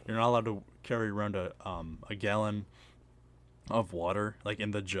boots. You're not allowed to carry around a gallon of water like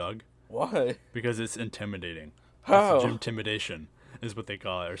in the jug Why? because it's intimidating. How? It's gym intimidation is what they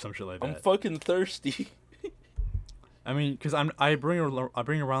call it, or some shit like I'm that. fucking thirsty. I mean, because I bring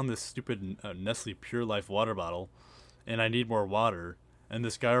around this stupid Nestle Pure Life water bottle, and I need more water. And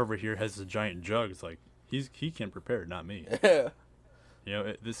this guy over here has a giant jug. It's like he can prepare, not me. Yeah. You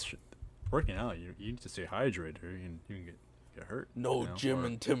know, working out. You need to stay hydrated, or you can get hurt. No you know, gym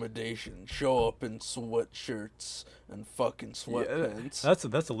intimidation. Show up in sweatshirts and fucking sweatpants.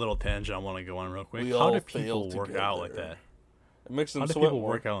 That's a little tangent I want to go on real quick. We How all do people fail work out like together. that? It makes them How do sweat people more.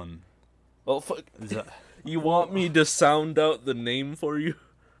 work out? And Well, fuck. is that You want me to sound out the name for you?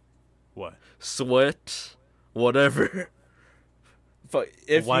 what? Sweat, whatever. Fuck.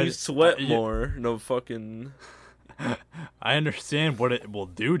 If Why- you sweat you- more, no fucking. I understand what it will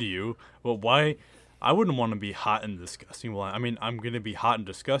do to you, but why? I wouldn't want to be hot and disgusting. Well, I mean, I'm gonna be hot and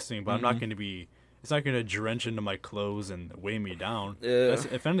disgusting, but I'm not gonna be. It's not gonna drench into my clothes and weigh me down. Yeah.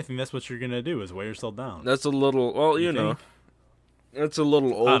 If anything, that's what you're gonna do is weigh yourself down. That's a little. Well, you know. think? That's a little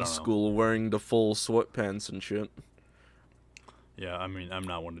don't know. old school, wearing the full sweatpants and shit. Yeah, I mean, I'm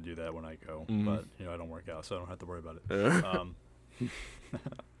not one to do that when I go, but I don't work out, so I don't have to worry about it. Yeah.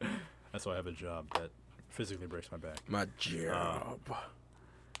 That's why I have a job that physically breaks my back. My job.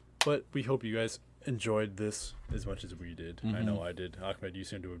 But we hope you guys enjoyed this as much as we did. I know I did. Ahmed, you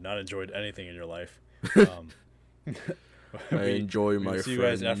seem to have not enjoyed anything in your life. I enjoy we'll my see friends. you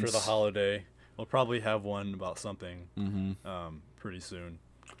guys after the holiday. We'll probably have one about something pretty soon.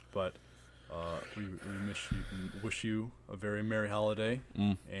 But we wish you a very merry holiday.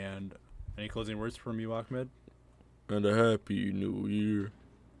 And any closing words from you, Ahmed? And a happy new year.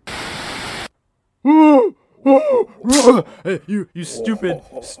 Hey, you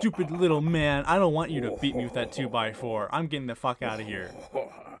stupid little man. I don't want you to beat me with that 2x4. I'm getting the fuck out of here.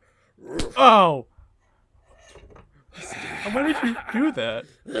 Oh! Why did you do that?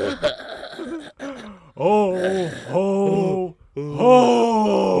 Oh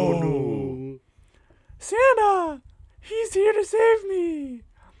no. Santa! He's here to save me!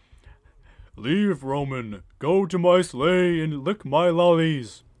 Leave, Roman. Go to my sleigh and lick my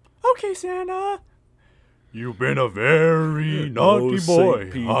lollies. Okay, Santa. You've been a very naughty boy,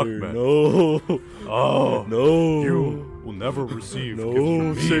 Saint Peter, Ahmed. no. Oh, No. you will never receive No, gifts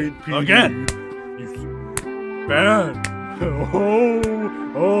from me Saint Peter. again. You bad.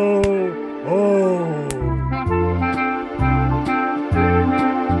 Oh.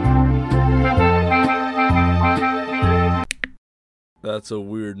 That's a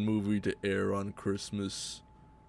weird movie to air on Christmas.